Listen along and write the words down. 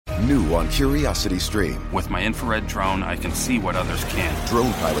New on Curiosity Stream. With my infrared drone, I can see what others can't.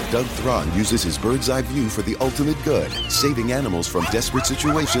 Drone pilot Doug Thron uses his bird's eye view for the ultimate good, saving animals from desperate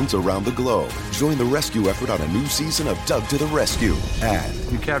situations around the globe. Join the rescue effort on a new season of Doug to the Rescue. And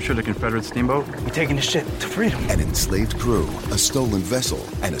you captured a Confederate steamboat? We're taking the ship to freedom. An enslaved crew, a stolen vessel,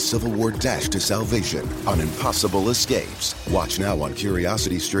 and a Civil War dash to salvation on impossible escapes. Watch now on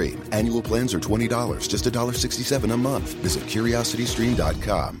Curiosity Stream. Annual plans are $20, just $1.67 a month. Visit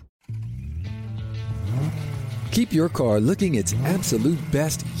CuriosityStream.com. Keep your car looking its absolute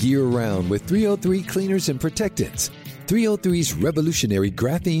best year-round with 303 cleaners and protectants. 303's revolutionary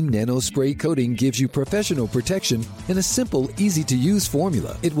graphene nano spray coating gives you professional protection in a simple, easy-to-use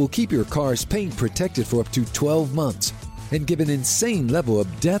formula. It will keep your car's paint protected for up to 12 months and give an insane level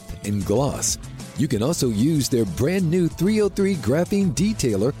of depth and gloss. You can also use their brand new 303 graphene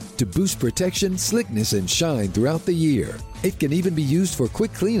detailer to boost protection, slickness, and shine throughout the year. It can even be used for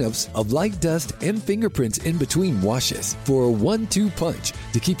quick cleanups of light dust and fingerprints in between washes. For a 1-2 punch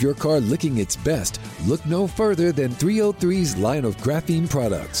to keep your car looking its best, look no further than 303's line of graphene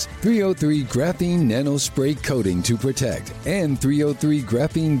products. 303 graphene nano spray coating to protect and 303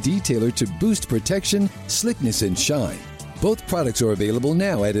 graphene detailer to boost protection, slickness, and shine. Both products are available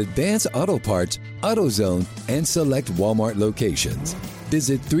now at Advance Auto Parts, AutoZone, and select Walmart locations.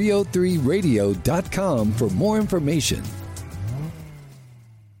 Visit 303radio.com for more information.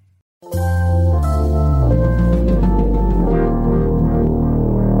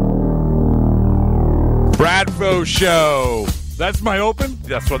 Bradfo Show. That's my open?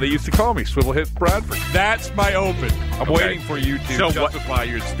 That's what they used to call me, Swivel Hit Bradford. That's my open. I'm waiting for you to justify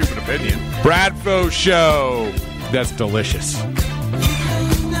your stupid opinion. Bradfo Show. That's delicious. All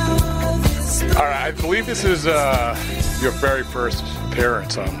right, I believe this is your very first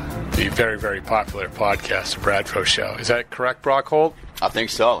appearance on the very, very popular podcast, The Bradfo Show. Is that correct, Brock Holt? I think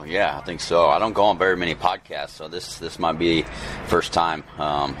so. Yeah, I think so. I don't go on very many podcasts, so this might be first time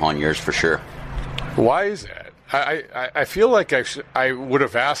on yours for sure. Why is that? I feel like I would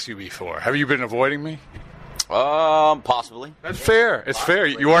have asked you before. Have you been avoiding me? Possibly. That's fair. It's fair.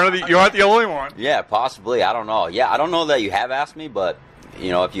 You aren't the only one. Yeah, possibly. I don't know. Yeah, I don't know that you have asked me, but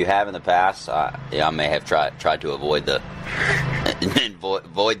if you have in the past, I may have tried to avoid the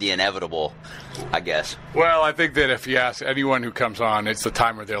inevitable, I guess. Well, I think that if you ask anyone who comes on, it's the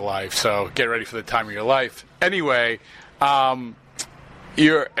time of their life. So get ready for the time of your life. Anyway,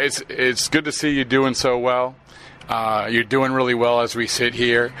 it's good to see you doing so well. You're doing really well as we sit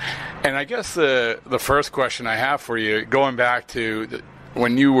here. And I guess the first question I have for you, going back to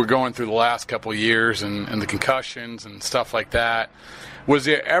when you were going through the last couple of years and the concussions and stuff like that, was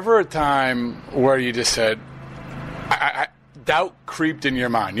there ever a time where you just said, doubt creeped in your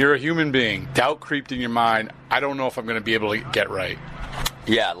mind? You're a human being. Doubt creeped in your mind. I don't know if I'm going to be able to get right.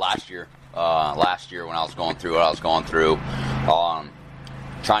 Yeah, last year when I was going through what I was going through,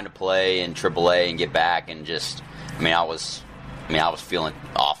 trying to play in AAA and get back and just, I was feeling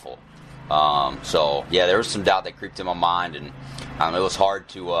awful. So yeah, there was some doubt that creeped in my mind, and it was hard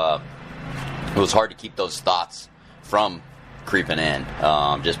to keep those thoughts from creeping in,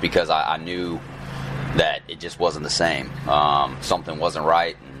 just because I knew that it just wasn't the same. Something wasn't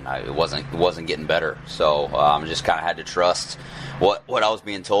right, and it wasn't getting better. So I just kind of had to trust what I was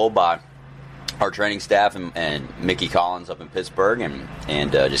being told by our training staff and Mickey Collins up in Pittsburgh,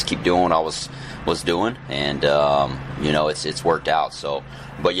 and just keep doing what I was doing, and it's worked out. So,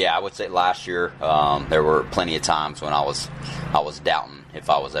 but yeah, I would say last year there were plenty of times when I was doubting if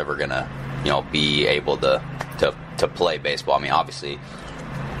I was ever gonna be able to play baseball. I mean, obviously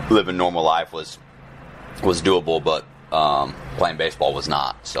living normal life was doable, but playing baseball was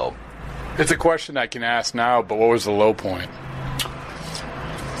not. So it's a question I can ask now, but what was the low point?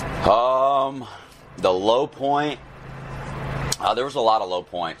 The low point, there was a lot of low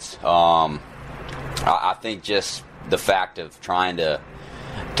points. I think just the fact of trying to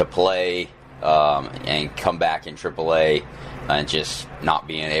play and come back in AAA and just not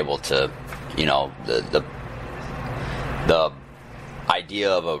being able to, the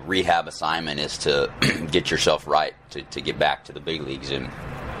idea of a rehab assignment is to get yourself right to get back to the big leagues, and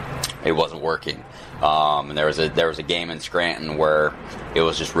it wasn't working. And there was a game in Scranton where it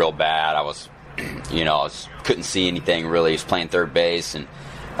was just real bad. I couldn't see anything really. I was playing third base, and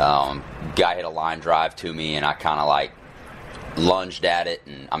guy hit a line drive to me, and I kind of lunged at it,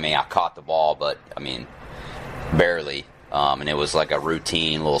 and I caught the ball, but barely. And it was like a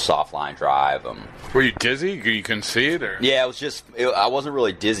routine little soft line drive. Were you dizzy? You couldn't see it, or? Yeah, I wasn't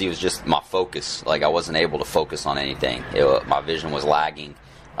really dizzy. It was just my focus. I wasn't able to focus on anything. My vision was lagging.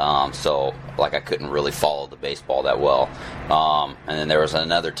 So like I couldn't really follow the baseball that well. And then there was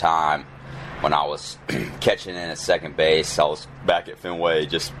another time when I was catching in at second base. I was back at Fenway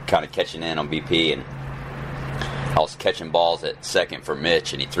just kind of catching in on BP, and I was catching balls at second for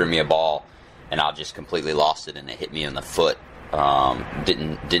Mitch, and he threw me a ball, and I just completely lost it, and it hit me in the foot.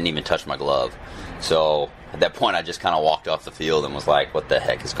 Didn't even touch my glove. So at that point, I just kind of walked off the field and was like, "What the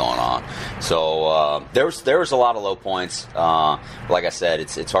heck is going on?" So there was a lot of low points. Like I said,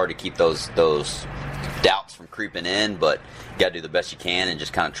 it's hard to keep those doubts from creeping in, but you got to do the best you can and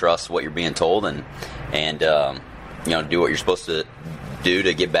just kind of trust what you're being told, and do what you're supposed to do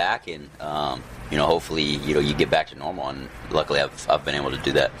to get back, and hopefully you get back to normal. And luckily, I've been able to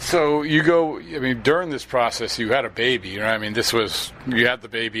do that. So during this process, you had a baby. You had the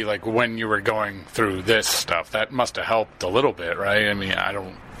baby like when you were going through this stuff. That must have helped a little bit, right?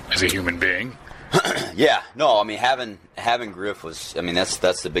 As a human being. Yeah, no, having Griff was,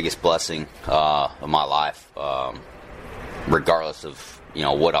 that's the biggest blessing of my life, regardless of,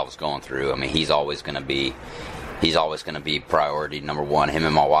 what I was going through. He's always going to be priority number one, him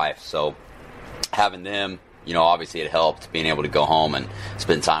and my wife. So having them, obviously it helped being able to go home and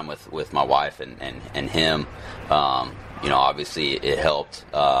spend time with my wife and him. Obviously it helped.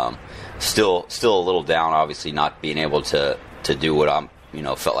 Still a little down, obviously, not being able to do what I'm,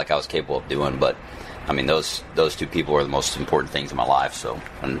 felt like I was capable of doing. But those two people are the most important things in my life. So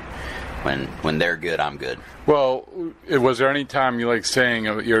when they're good, I'm good. Well, was there any time you saying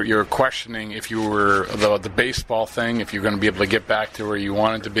you're questioning if you were the baseball thing, if you're going to be able to get back to where you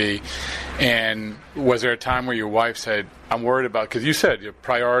wanted to be? And was there a time where your wife said, "I'm worried about," because you said your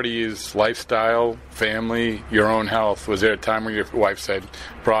priority is lifestyle, family, your own health. Was there a time where your wife said,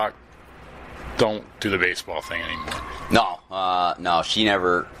 "Brock, don't do the baseball thing anymore"? No, she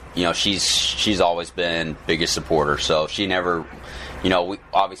never. She's always been biggest supporter, so she never.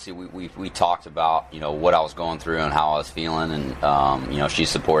 We talked about what I was going through and how I was feeling, and she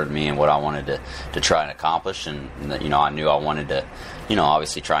supported me in what I wanted to try and accomplish, and I knew I wanted to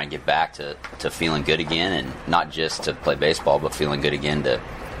obviously try and get back to feeling good again, and not just to play baseball, but feeling good again to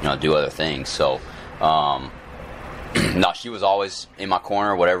do other things. So no, she was always in my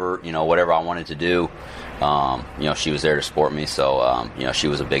corner, whatever I wanted to do. She was there to support me, so she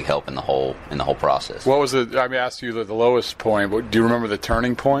was a big help in the whole process. What was it? I asked you the lowest point. Do you remember the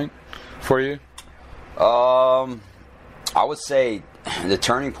turning point for you? I would say the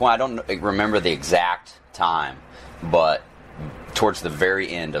turning point. I don't remember the exact time, but towards the very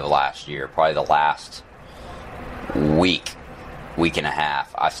end of last year, probably the last week and a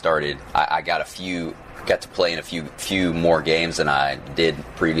half, I got to play in a few more games than I did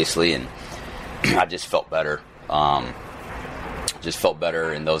previously, and I just felt better. Just felt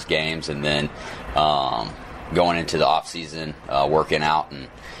better in those games, and then going into the off season, working out and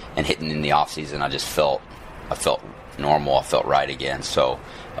hitting in the off season, I felt normal. I felt right again. So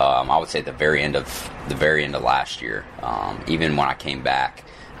I would say the very end of last year. Even when I came back,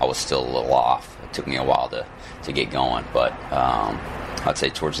 I was still a little off. It took me a while to get going, but I'd say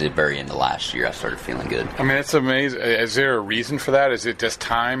towards the very end of last year, I started feeling good. It's amazing. Is there a reason for that? Is it just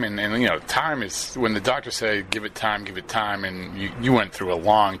time? And time is, when the doctors say, give it time, and you went through a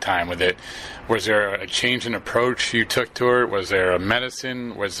long time with it. Was there a change in approach you took to it? Was there a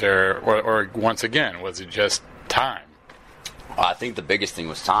medicine? Was there, or once again, was it just time? I think the biggest thing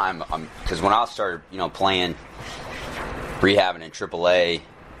was time. Because when I started, playing, rehabbing in AAA,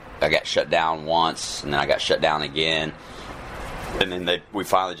 I got shut down once, and then I got shut down again. And then we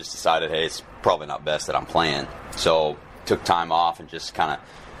finally just decided, hey, it's probably not best that I'm playing. So took time off and just kind of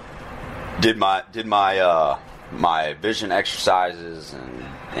did my vision exercises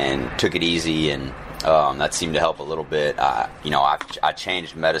and took it easy, and that seemed to help a little bit. I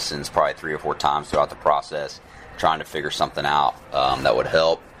changed medicines probably 3 or 4 times throughout the process, trying to figure something out that would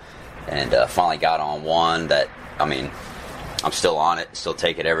help, and finally got on one that, I'm still on it, still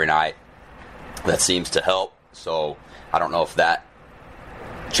take it every night. That seems to help. So I don't know if that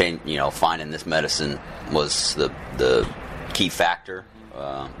change, finding this medicine was the key factor.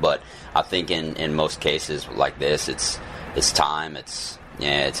 But I think in most cases like this, it's time.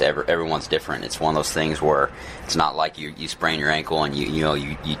 Everyone's different. It's one of those things where it's not like you sprain your ankle and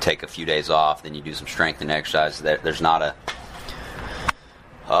you take a few days off, then you do some strength and exercise. There's not a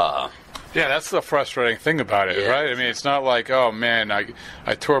yeah, that's the frustrating thing about it, right? It's not like, oh man, I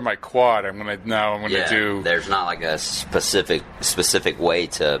tore my quad. I'm gonna do. There's not like a specific way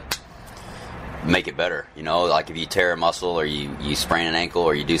to make it better. Like if you tear a muscle or you sprain an ankle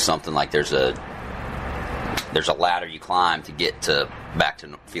or you do something, like there's there's a ladder you climb to get back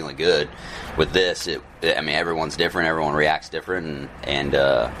to feeling good. With this, everyone's different. Everyone reacts different, and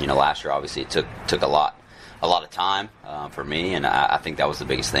last year obviously it took a lot of time for me, and I think that was the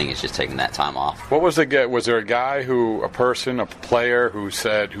biggest thing, is just taking that time off. What was was there a guy a player who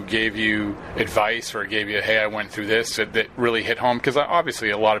gave you advice or gave you, hey, I went through this, that really hit home? Because obviously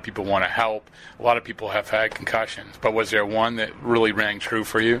a lot of people want to help. A lot of people have had concussions, but was there one that really rang true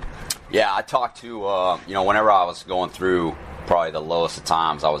for you? Yeah, I talked to, whenever I was going through probably the lowest of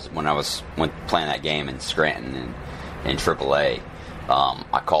times, when I was playing that game in Scranton in AAA,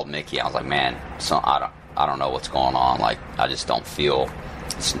 I called Mickey. I was like, man, I don't know what's going on. Like, I just don't feel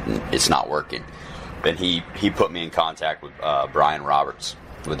it's not working. Then he put me in contact with Brian Roberts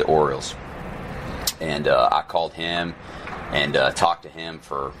with the Orioles, and I called him and talked to him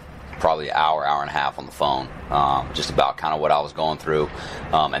for probably an hour and a half on the phone, just about kind of what I was going through,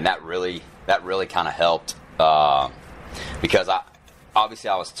 and that really kind of helped, because I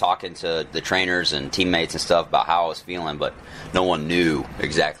was talking to the trainers and teammates and stuff about how I was feeling, but no one knew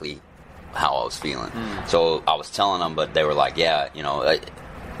exactly how I was feeling. So I was telling them, but they were like, yeah,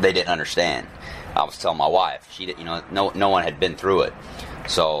 they didn't understand. I was telling my wife, she didn't, no one had been through it.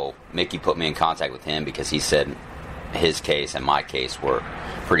 So Mickey put me in contact with him because he said his case and my case were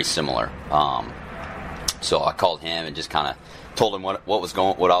pretty similar. So I called him and just kind of told him what I was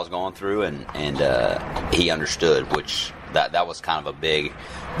going through, and he understood, which that was kind of a big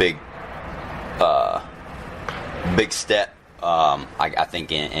step. I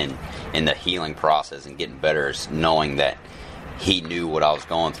think in the healing process and getting better, is knowing that he knew what I was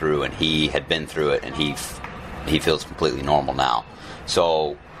going through and he had been through it, and he feels completely normal now.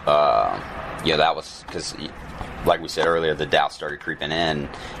 So that was because, like we said earlier, the doubt started creeping in.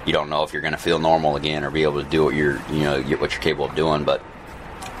 You don't know if you're going to feel normal again or be able to do what you're capable of doing. But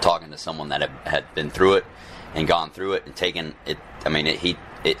talking to someone that had been through it and gone through it and taken it,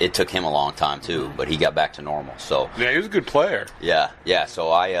 it took him a long time too, but he got back to normal. So yeah, he was a good player. Yeah.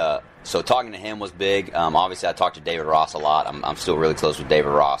 So talking to him was big. Obviously, I talked to David Ross a lot. I'm still really close with David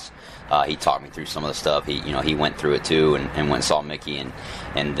Ross. He talked me through some of the stuff. He went through it too, and went and saw Mickey.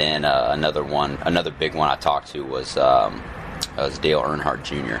 And then another big one I talked to was Dale Earnhardt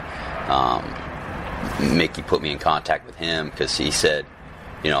Jr. Mickey put me in contact with him because he said,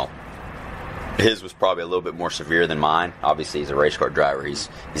 his was probably a little bit more severe than mine. Obviously, he's a race car driver. He's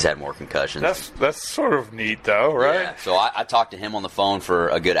had more concussions. That's sort of neat, though, right? Yeah. So I talked to him on the phone for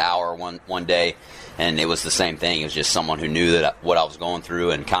a good hour one day, and it was the same thing. It was just someone who knew what I was going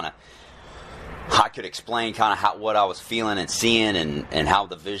through, and kind of I could explain kind of what I was feeling and seeing, and how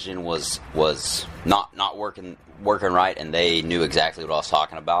the vision was not working right, and they knew exactly what I was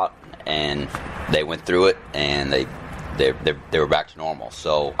talking about, and they went through it, and they were back to normal.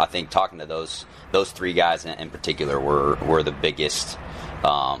 So I think talking to those three guys in particular were the biggest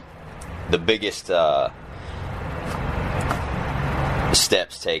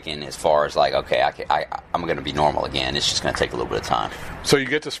steps taken as far as like, okay, I'm going to be normal again. It's just going to take a little bit of time. So you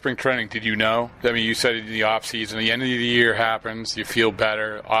get to spring training. Did you know? I mean, you said in the off season, the end of the year happens. You feel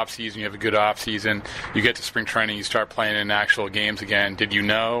better. Off season, you have a good off season. You get to spring training. You start playing in actual games again. Did you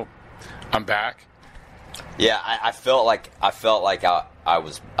know I'm back? Yeah, I felt like I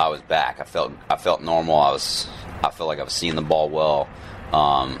was back. I felt normal. I felt like I was seeing the ball well,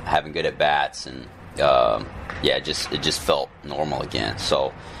 having good at bats, and it just felt normal again.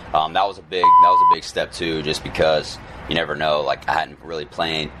 So that was a big step too, just because you never know. Like, I hadn't really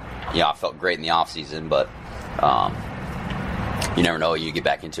played. I felt great in the off season, but you never know. You get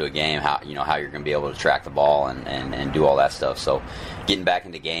back into a game, how you're going to be able to track the ball and do all that stuff. So getting back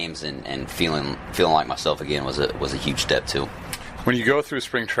into games and feeling like myself again was a huge step too. When you go through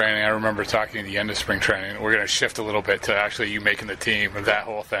spring training, I remember talking at the end of spring training. We're going to shift a little bit to actually you making the team and that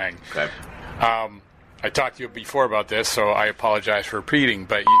whole thing. Okay. I talked to you before about this, so I apologize for repeating.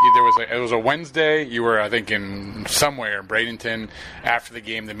 But it was a Wednesday. You were, I think, in somewhere in Bradenton. After the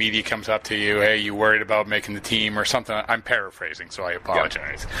game, the media comes up to you. Hey, you worried about making the team or something? I'm paraphrasing, so I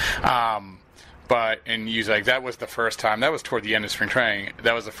apologize. Yeah. And you was like, that was the first time. That was toward the end of spring training.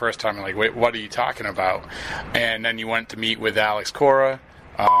 That was the first time. I'm like, wait, what are you talking about? And then you went to meet with Alex Cora.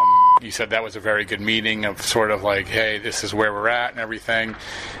 You said that was a very good meeting of sort of like, hey, this is where we're at and everything.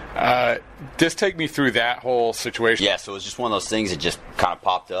 Just take me through that whole situation. Yeah, so it was just one of those things that just kind of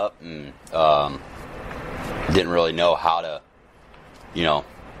popped up, and didn't really know how to,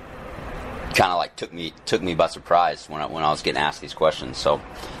 kind of like took me by surprise when I was getting asked these questions. So,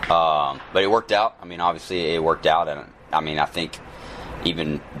 but it worked out. I mean, obviously it worked out, and I think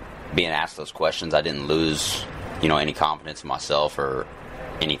even being asked those questions, I didn't lose, any confidence in myself or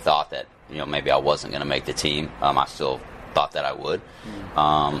any thought that, maybe I wasn't going to make the team. I still thought that I would,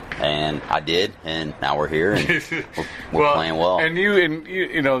 and I did, and now we're here, and we're playing well. And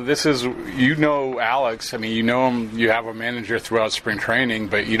this is Alex. I mean, you know him. You have a manager throughout spring training,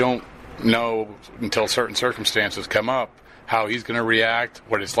 but you don't know until certain circumstances come up how he's going to react,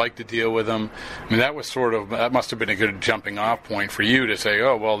 what it's like to deal with him. I mean, that must have been a good jumping off point for you to say,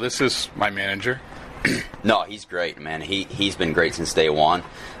 oh, well, this is my manager. No, he's great, man. He's been great since day one.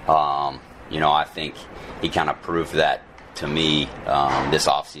 I think he kind of proved that to me this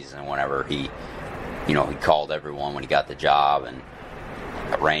offseason whenever he called everyone when he got the job and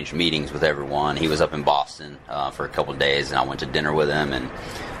arranged meetings with everyone. He was up in Boston for a couple of days, and I went to dinner with him and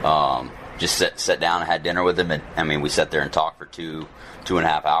just sat down and had dinner with him. And I mean, we sat there and talked for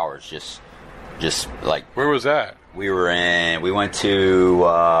 2.5 hours. Just like, where was that? We went to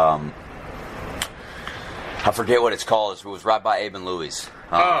I forget what it's called. It was right by Abe and Louie's.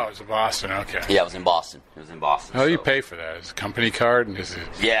 It was in Boston. Okay. Yeah, it was in Boston. How do you pay for that? Is it a company card? And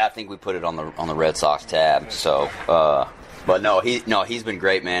Yeah, I think we put it on the Red Sox tab. So, but he's been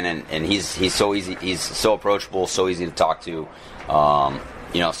great, man, and he's so easy. He's so approachable, so easy to talk to.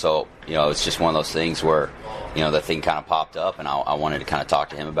 It's just one of those things where, the thing kind of popped up, and I wanted to kind of talk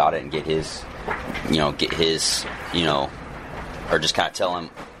to him about it and get his, or just kind of tell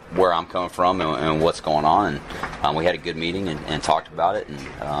him where I'm coming from and what's going on. And we had a good meeting and talked about it, and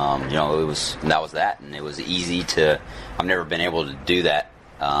that was that. And it was easy to. I've never been able to do that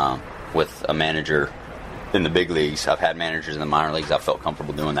with a manager in the big leagues. I've had managers in the minor leagues I felt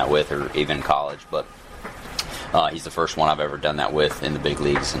comfortable doing that with, or even in college, but. He's the first one I've ever done that with in the big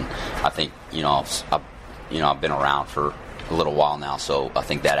leagues, and I think I've been around for a little while now, so I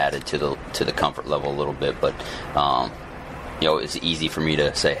think that added to the comfort level a little bit. But it's easy for me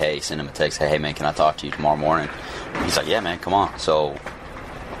to say, hey, send him a text, hey man, can I talk to you tomorrow morning? He's like, yeah man, come on. So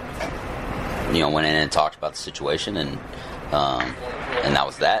went in and talked about the situation, and that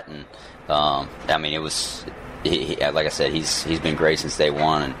was that. And it was like I said, he's been great since day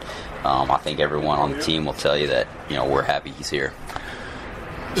one, and. I think everyone on the team will tell you that, we're happy he's here.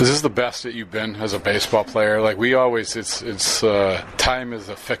 Is this the best that you've been as a baseball player? Like we always, it's time is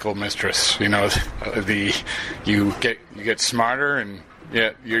a fickle mistress. You get smarter, and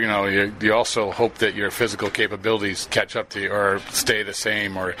yet you also hope that your physical capabilities catch up to you or stay the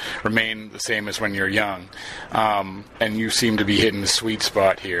same or remain the same as when you're young. And you seem to be hitting the sweet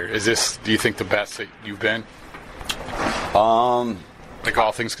spot here. Is this, do you think, the best that you've been? Like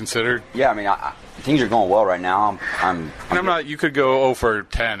all things considered? Yeah, I mean, things are going well right now. I'm not. You could go 0 for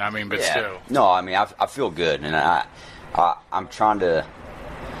 10. I mean, but yeah. Still. No, I mean, I feel good, and I'm trying to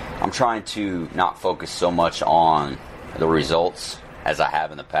not focus so much on the results as I have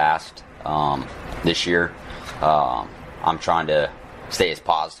in the past. This year, I'm trying to stay as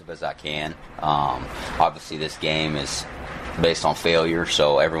positive as I can. Obviously, this game is based on failure,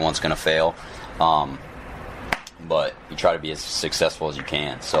 so everyone's going to fail. But you try to be as successful as you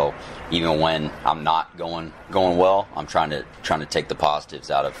can. So even when I'm not going well, I'm trying to take the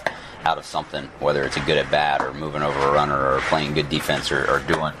positives out of something, whether it's a good at bat or moving over a runner or playing good defense or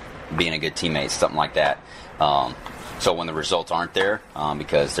being a good teammate, something like that. So when the results aren't there,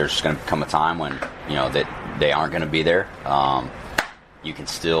 because there's going to come a time when that they aren't going to be there, you can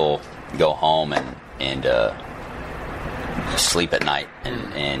still go home and sleep at night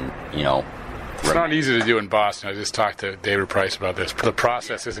and It's not easy to do in Boston. I just talked to David Price about this. The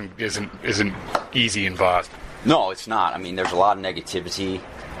process isn't easy in Boston. No, it's not. I mean, there's a lot of negativity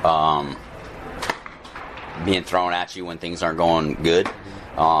being thrown at you when things aren't going good.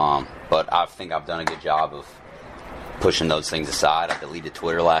 But I think I've done a good job of pushing those things aside. I deleted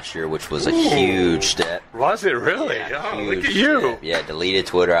Twitter last year, which was a huge step. Was it really? Yeah, look at you. Step. Yeah, deleted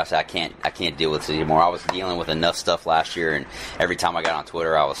Twitter. I said I can't deal with it anymore. I was dealing with enough stuff last year, and every time I got on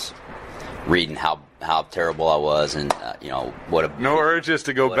Twitter, I was reading how terrible I was, and what a no urges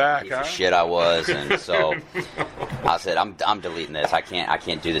to go back. Piece of shit I was, and so I said I'm deleting this. I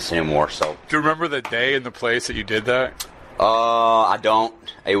can't do this anymore. So do you remember the day and the place that you did that? I don't.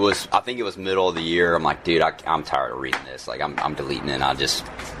 I think it was middle of the year. I'm like, dude, I'm tired of reading this. Like I'm deleting it. And I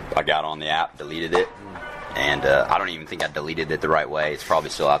got on the app, deleted it. And I don't even think I deleted it the right way. It's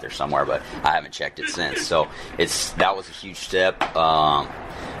probably still out there somewhere, but I haven't checked it since. So that was a huge step.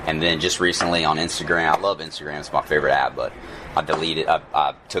 And then just recently on Instagram, I love Instagram. It's my favorite app. But I deleted.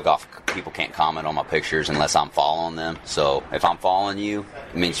 I took off. People can't comment on my pictures unless I'm following them. So if I'm following you,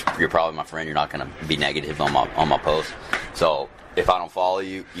 it means you're probably my friend. You're not going to be negative on my post. So if I don't follow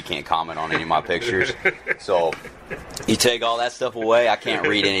you, you can't comment on any of my pictures. So you take all that stuff away, I can't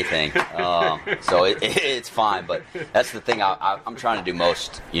read anything. So it's fine. But that's the thing I'm trying to do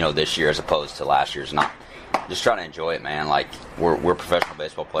most, this year as opposed to last year's. Not just trying to enjoy it, man. Like we're professional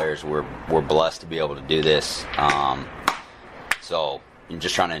baseball players. We're blessed to be able to do this. So I'm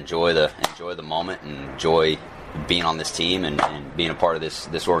just trying to enjoy the moment and enjoy being on this team and being a part of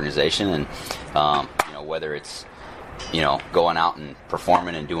this organization. And whether it's going out and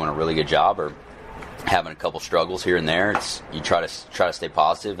performing and doing a really good job or having a couple struggles here and there, you try to stay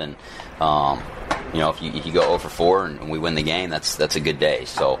positive. And if you go 0 for 4 and we win the game, that's a good day.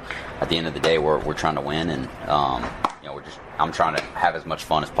 So at the end of the day, we're trying to win, and I'm trying to have as much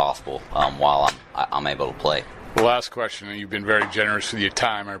fun as possible while I'm able to play. Last question, and you've been very generous with your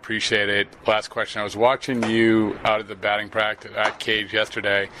time. I appreciate it. Last question. I was watching you out at the batting practice at Cage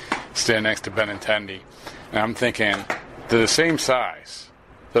yesterday, standing next to Benintendi, and I'm thinking they're the same size.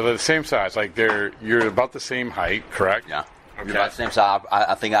 They're the same size. Like you're about the same height, correct? Yeah. Okay. You're about the same size.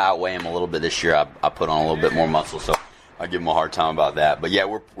 I think I outweigh him a little bit this year. I put on a little bit more muscle, so I give him a hard time about that. But yeah,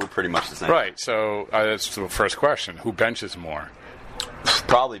 we're pretty much the same. Right. So that's the first question. Who benches more?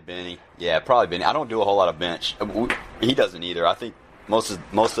 Probably Benny. Yeah, probably Benny. I don't do a whole lot of bench. He doesn't either. I think most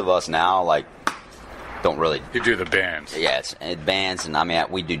of us now don't really. You do the bands. Yeah, it's bands,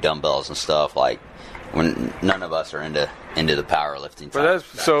 and we do dumbbells and stuff. Like when none of us are into the powerlifting. But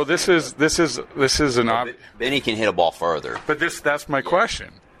this is an option. Benny can hit a ball further. But that's my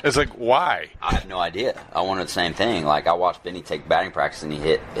question. It's like, why? I have no idea. I wanted the same thing. Like I watched Benny take batting practice, and he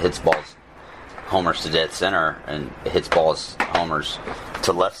hits balls homers to dead center and hits balls homers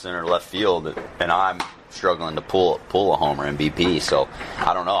to left center, left field, and I'm struggling to pull a homer in BP. So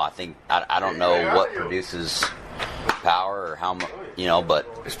I don't know. I think I don't know what produces power or how much, but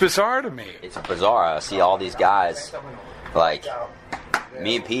it's bizarre to me. It's bizarre. I see all these guys like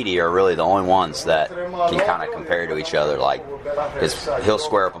me and Petey are really the only ones that can kind of compare to each other. Like, because he'll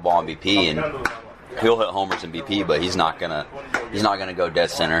square up a ball in BP and he'll hit homers in BP, but he's not gonna go dead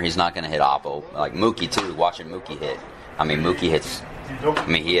center. He's not gonna hit oppo. Like Mookie too. Watching Mookie hit. Mookie hits.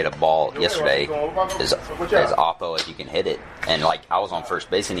 He hit a ball yesterday as oppo as you can hit it, and I was on first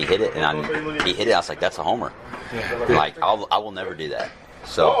base and he hit it, and he hit it. I was like, that's a homer. I will never do that.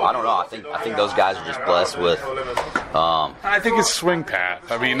 So I don't know. I think those guys are just blessed with. I think it's swing path.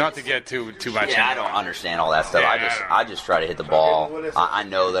 Not to get too much. Yeah, I don't understand all that stuff. Yeah. I just try to hit the ball. I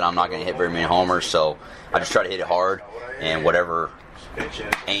know that I'm not going to hit very many homers, so I just try to hit it hard, and whatever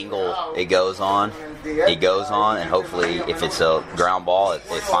angle it goes on, and hopefully if it's a ground ball, it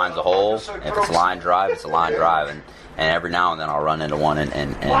finds a hole. If it's a line drive, it's a line drive, and every now and then I'll run into one and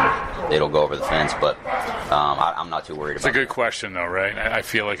it'll go over the fence, but I'm not too worried about it. It's a good question, though, right? I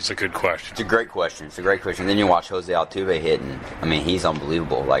feel like it's a good question. It's a great question. Then you watch Jose Altuve hit, and he's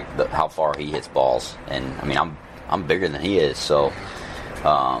unbelievable, how far he hits balls, and I'm bigger than he is, so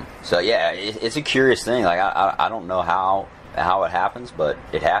yeah, it's a curious thing. I don't know how it happens, but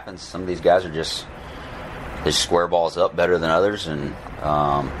it happens. Some of these guys are just square balls up better than others, and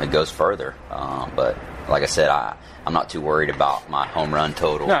it goes further. But like I said, I'm not too worried about my home run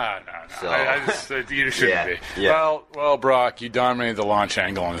total. No. So, you shouldn't be. Yeah. Well, Brock, you dominated the launch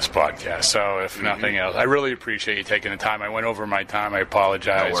angle on this podcast. So if nothing else, I really appreciate you taking the time. I went over my time. I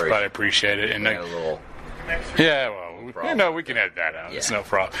apologize, but I appreciate it. And we can edit that out. Yeah. It's no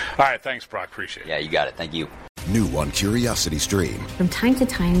problem. All right, thanks, Brock. Appreciate it. Yeah, you got it. Thank you. New on Curiosity Stream. From time to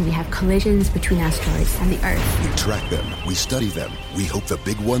time, we have collisions between asteroids and the Earth. We track them, we study them, we hope the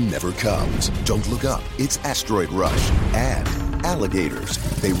big one never comes. Don't look up, it's Asteroid Rush. And alligators.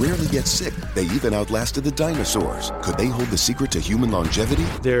 They rarely get sick. They even outlasted the dinosaurs. Could they hold the secret to human longevity?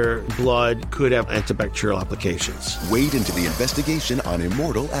 Their blood could have antibacterial applications. Wade into the investigation on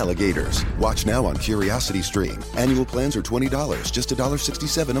immortal alligators. Watch now on Curiosity Stream. Annual plans are $20, just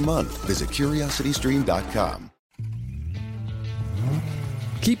 $1.67 a month. Visit curiositystream.com.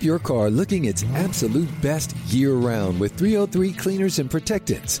 Keep your car looking its absolute best year-round with 303 Cleaners and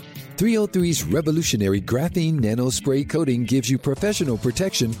Protectants. 303's revolutionary graphene nano spray coating gives you professional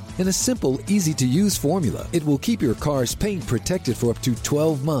protection in a simple, easy-to-use formula. It will keep your car's paint protected for up to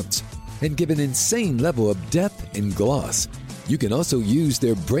 12 months and give an insane level of depth and gloss. You can also use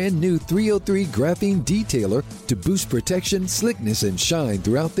their brand new 303 Graphene Detailer to boost protection, slickness, and shine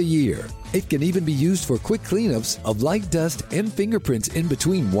throughout the year. It can even be used for quick cleanups of light dust and fingerprints in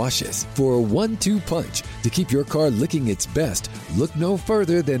between washes. For a 1-2 punch to keep your car looking its best, look no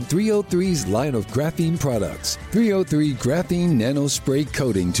further than 303's line of graphene products. 303 Graphene Nano Spray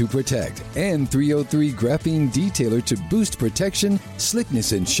Coating to protect, and 303 Graphene Detailer to boost protection,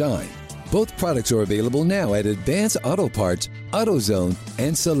 slickness, and shine. Both products are available now at Advance Auto Parts, AutoZone,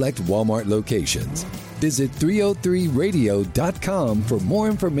 and select Walmart locations. Visit 303radio.com for more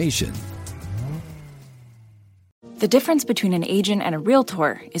information. The difference between an agent and a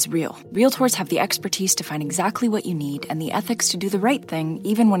realtor is real. Realtors have the expertise to find exactly what you need and the ethics to do the right thing,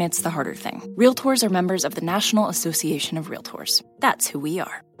 even when it's the harder thing. Realtors are members of the National Association of Realtors. That's who we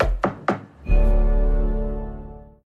are.